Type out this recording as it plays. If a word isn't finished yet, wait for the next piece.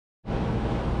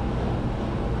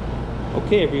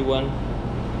Okay everyone,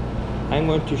 I'm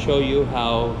going to show you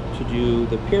how to do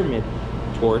the Pyramid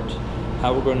Torte,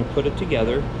 how we're going to put it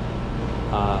together.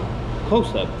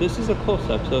 Close-up. This is a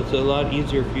close-up, so it's a lot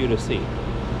easier for you to see.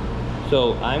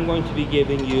 So I'm going to be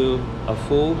giving you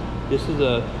this is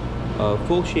a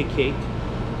full shake cake,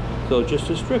 so just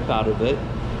a strip out of it.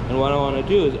 And what I want to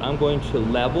do is I'm going to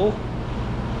level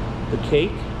the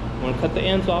cake. I'm going to cut the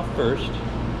ends off first.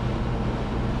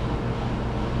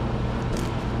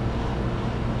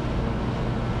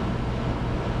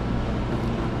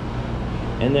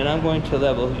 And then I'm going to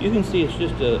level. You can see it's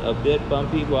just a bit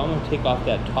bumpy. Well, I'm going to take off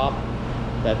that top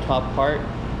part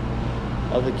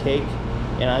of the cake,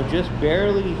 and I'm just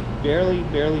barely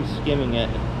skimming it.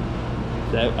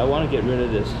 So I want to get rid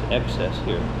of this excess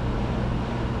here.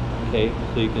 Okay,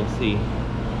 so you can see.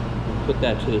 Put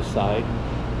that to the side.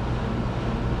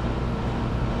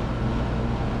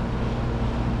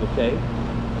 Okay,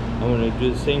 I'm going to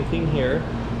do the same thing here.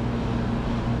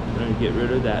 I'm going to get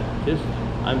rid of that.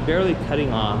 I'm barely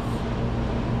cutting off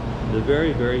the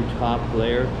very top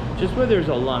layer, just where there's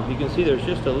a lump. You can see there's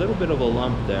just a little bit of a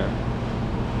lump there.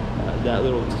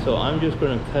 So I'm just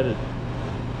going to cut it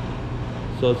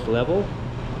so it's level.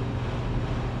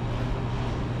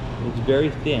 It's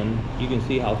very thin. You can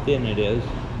see how thin it is.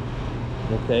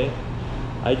 Okay,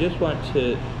 I just want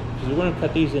to, because we're going to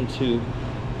cut these into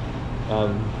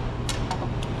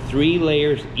 3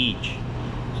 layers each.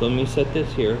 So let me set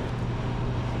this here.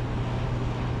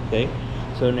 Okay,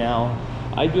 so now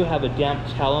I do have a damp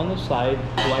towel on the side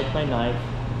to wipe my knife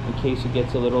in case it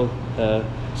gets a little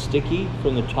sticky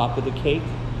from the top of the cake.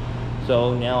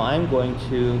 So now I'm going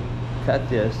to cut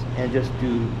this and just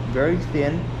do very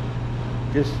thin,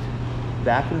 just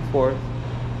back and forth.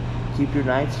 Keep your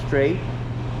knife straight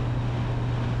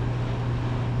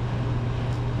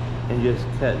and just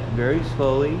cut very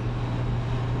slowly.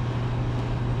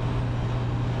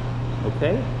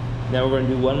 Okay, now we're going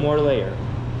to do one more layer.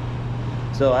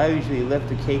 So I usually lift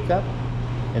the cake up,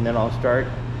 and then I'll start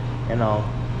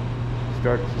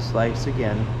to slice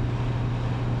again.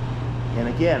 And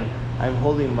again, I'm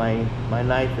holding my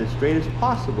knife as straight as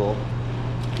possible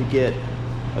to get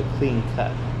a clean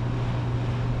cut.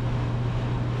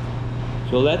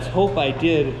 So let's hope I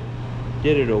did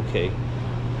it okay.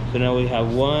 So now we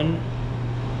have 1,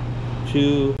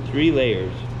 2, 3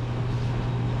 layers.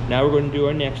 Now we're going to do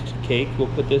our next cake. We'll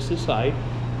put this aside.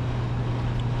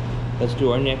 Let's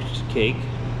do our next cake,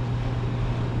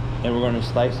 and we're going to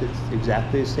slice it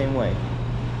exactly the same way.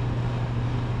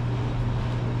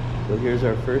 So here's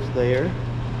our first layer.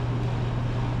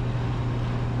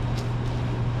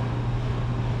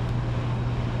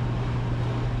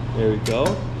 There we go.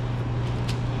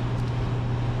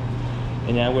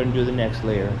 And now we're going to do the next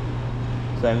layer.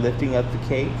 So I'm lifting up the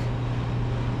cake,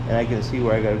 and I can see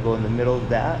where I got to go in the middle of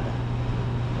that.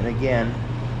 And again,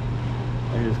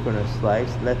 I'm just going to slice,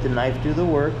 let the knife do the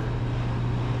work.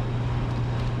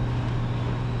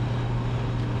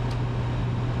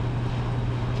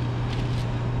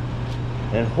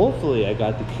 And hopefully I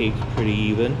got the cakes pretty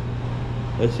even.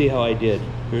 Let's see how I did.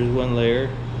 Here's 1 layer,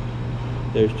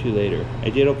 there's 2 later. I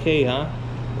did okay, huh?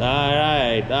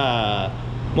 Alright,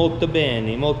 molto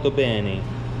bene, molto bene.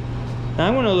 Now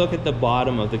I'm going to look at the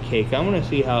bottom of the cake. I want to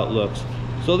see how it looks.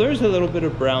 So there's a little bit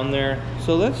of brown there.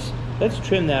 So let's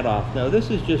trim that off. Now this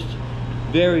is just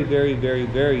very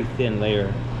thin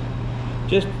layer.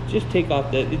 Just take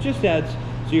off that. It just adds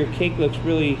so your cake looks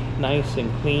really nice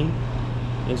and clean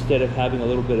instead of having a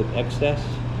little bit of excess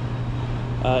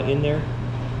in there.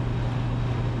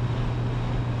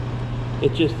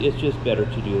 It's just better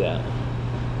to do that.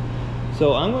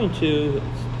 So I'm going to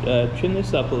trim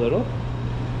this up a little.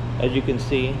 As you can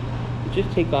see,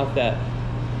 just take off that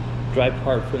dry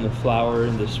part from the flour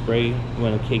and the spray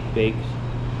when a cake bakes.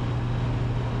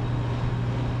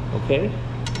 Okay,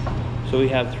 so we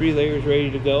have 3 layers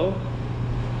ready to go,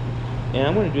 and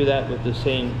I'm going to do that with the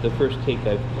first cake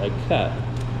I cut.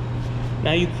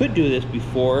 Now you could do this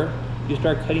before you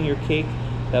start cutting your cake,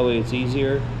 that way it's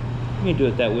easier. You can do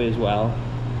it that way as well,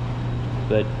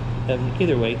 but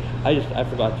either way, I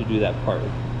forgot to do that part,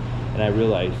 and I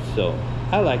realized, so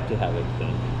I like to have it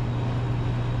clean.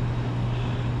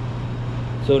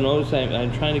 So notice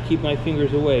I'm trying to keep my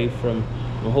fingers away from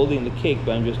holding the cake,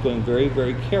 but I'm just going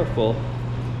very careful,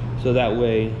 so that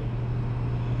way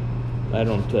I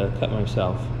don't cut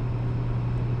myself.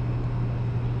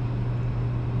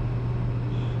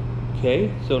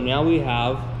 Okay, so now we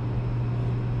have,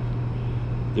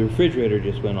 the refrigerator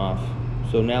just went off,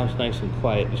 so now it's nice and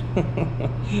quiet.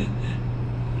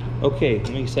 Okay,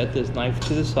 let me set this knife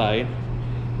to the side.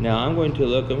 Now I'm going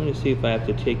to see if I have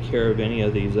to take care of any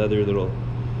of these other little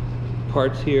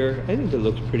parts here. I think it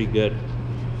looks pretty good.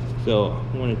 So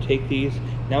I'm going to take these.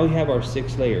 Now we have our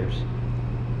 6 layers.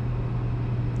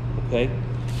 Okay,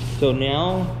 so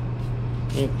now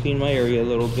I'm going to clean my area a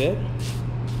little bit.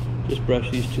 Just brush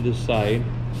these to the side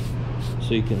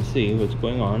so you can see what's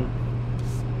going on.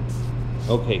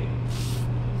 Okay,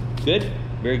 good,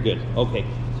 very good. Okay,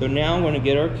 so now I'm going to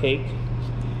get our cake,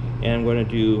 and I'm going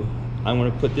to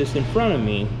put this in front of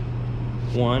me.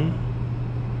 1,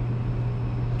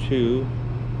 2.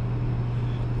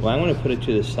 Well, I'm going to put it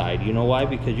to the side. You know why?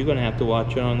 Because you're going to have to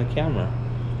watch it on the camera.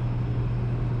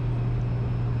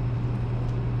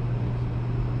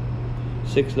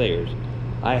 Six layers.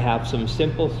 I have some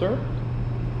simple syrup.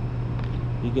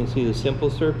 You can see the simple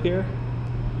syrup here.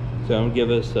 So I'm going to give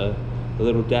us a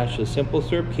little dash of simple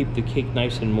syrup. Keep the cake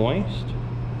nice and moist.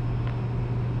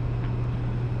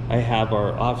 I have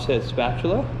our offset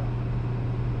spatula.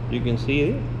 You can see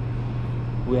it.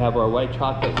 We have our white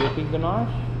chocolate whipping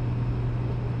ganache.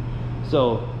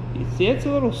 So you see it's a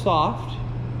little soft,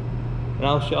 and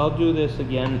I'll do this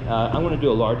again. I'm going to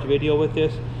do a large video with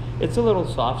this. It's a little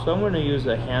soft, so I'm going to use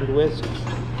a hand whisk,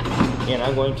 and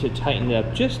I'm going to tighten it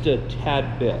up just a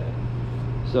tad bit.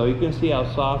 So you can see how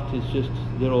soft it's just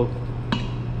little,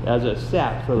 as it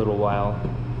sat for a little while.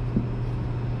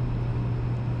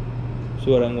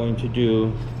 So what I'm going to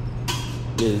do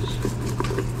is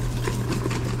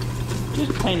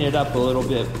just tighten it up a little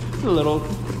bit,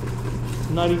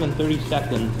 not even 30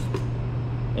 seconds.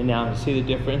 And now see the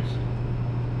difference?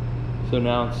 So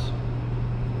now it's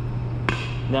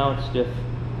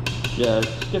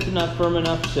stiff enough, firm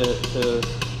enough to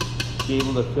be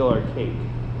able to fill our cake.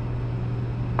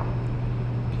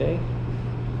 Okay,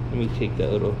 let me take that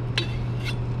little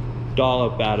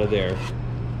dollop out of there.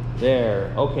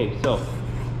 There, okay, so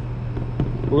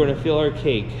we're gonna fill our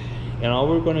cake, and all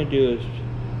we're gonna do is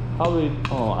probably,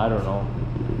 I don't know,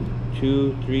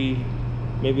 2, 3,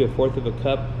 maybe 1/4 of a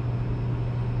cup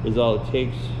is all it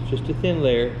takes. Just a thin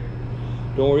layer.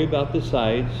 Don't worry about the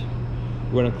sides.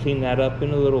 We're going to clean that up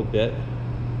in a little bit.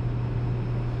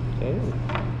 Okay.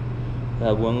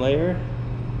 Have 1 layer.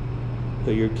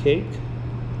 Put your cake.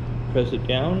 Press it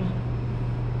down.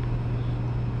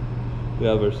 We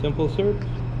have our simple syrup.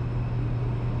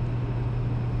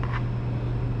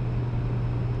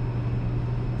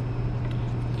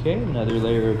 Okay, another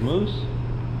layer of mousse.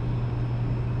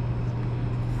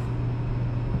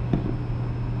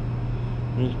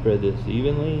 Just spread this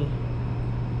evenly.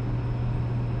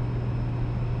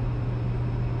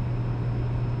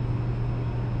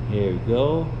 Here we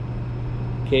go.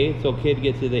 Okay, it's okay to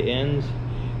get to the ends.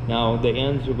 Now the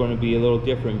ends are going to be a little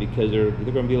different because they're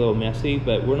going to be a little messy,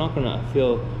 but we're not going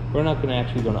to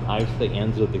actually ice the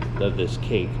ends of this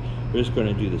cake. We're just going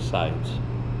to do the sides.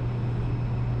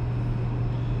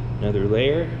 Another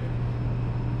layer.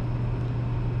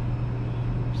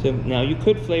 So now you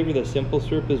could flavor the simple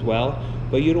syrup as well,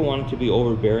 but you don't want it to be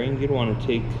overbearing. You don't want to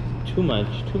take too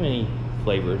many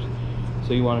flavors.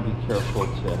 So you want to be careful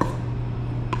to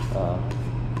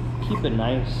keep it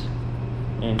nice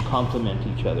and complement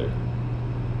each other.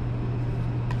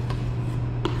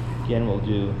 Again, we'll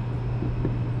do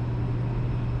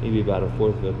maybe about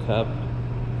 1/4 of a cup.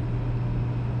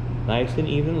 Nice and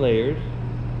even layers.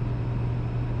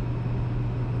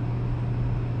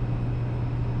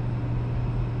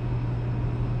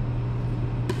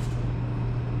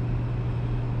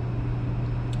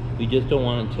 We just don't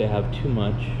want it to have too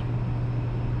much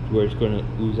where it's going to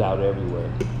ooze out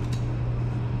everywhere.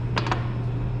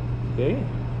 Okay,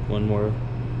 one more,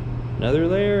 another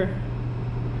layer.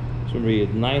 It's going to be a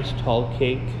nice tall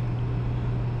cake,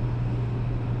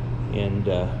 and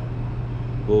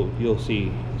you'll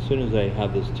see as soon as I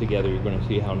have this together, you're going to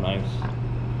see how nice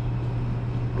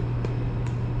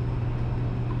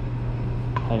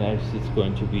it's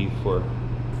going to be for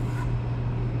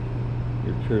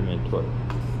your pyramid torte.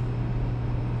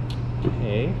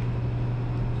 Okay,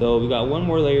 so we got 1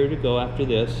 more layer to go after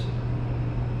this,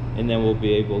 and then we'll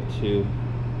be able to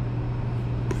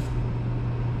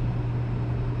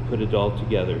put it all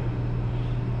together.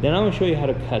 Then I'm going to show you how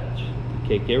to cut the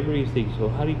cake. Everybody thinks, well,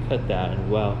 how do you cut that? And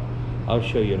well, I'll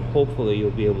show you, and hopefully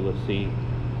you'll be able to see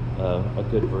a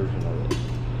good version of it.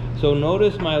 So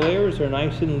notice my layers are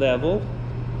nice and level.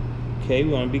 Okay,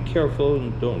 we want to be careful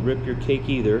and don't rip your cake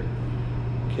either.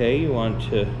 Okay, you want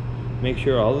to make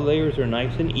sure all the layers are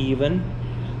nice and even.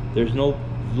 There's no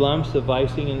lumps of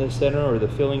icing in the center or the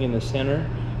filling in the center.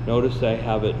 Notice I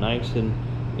have it nice and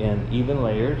even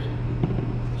layers.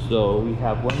 So we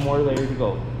have 1 more layer to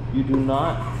go. You do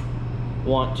not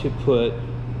want to put,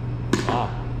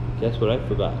 guess what I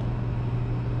forgot?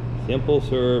 Simple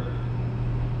syrup.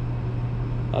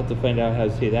 I'll have to find out how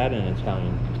to say that in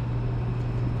Italian.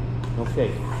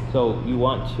 Okay, so you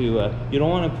want to, you don't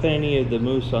want to put any of the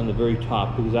mousse on the very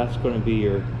top because that's going to be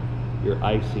your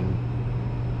icing.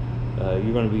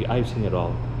 You're going to be icing it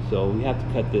all. So we have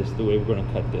to cut this the way we're going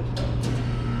to cut this.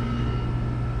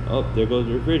 Oh, there goes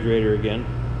the refrigerator again.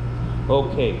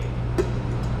 Okay,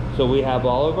 so we have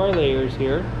all of our layers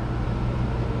here.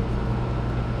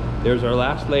 There's our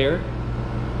last layer.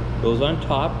 Goes on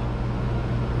top.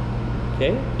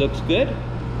 Okay, looks good.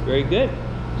 Very good.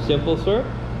 Simple syrup.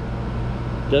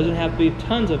 Doesn't have to be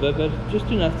tons of it, but just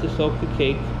enough to soak the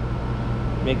cake,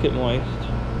 make it moist.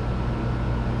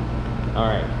 All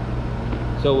right.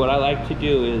 So what I like to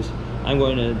do is I'm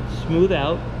going to smooth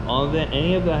out all of that,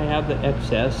 any of that I have the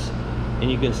excess, and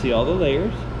you can see all the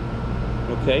layers.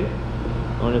 Okay.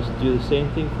 I'm going to do the same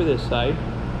thing for this side.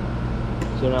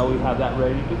 So now we have that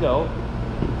ready to go.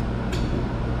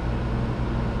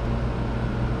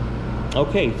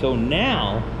 Okay, so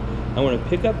now I'm going to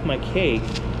pick up my cake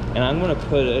and I'm going to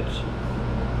put it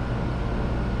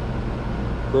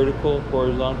vertical,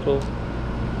 horizontal.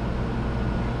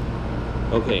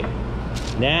 Okay,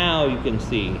 now you can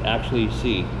see, actually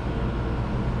see.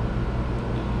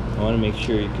 I want to make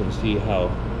sure you can see how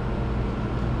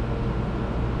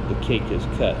the cake is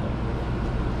cut.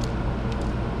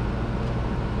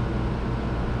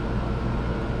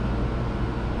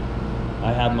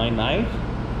 I have my knife.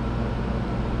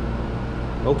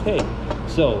 Okay,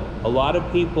 so a lot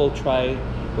of people try,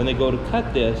 when they go to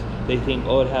cut this, they think,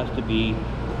 oh, it has to be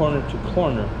corner to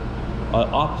corner,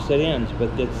 opposite ends, but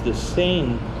it's the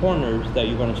same corners that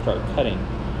you're going to start cutting.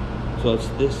 So it's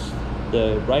this,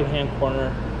 the right hand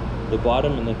corner, the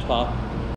bottom and the top,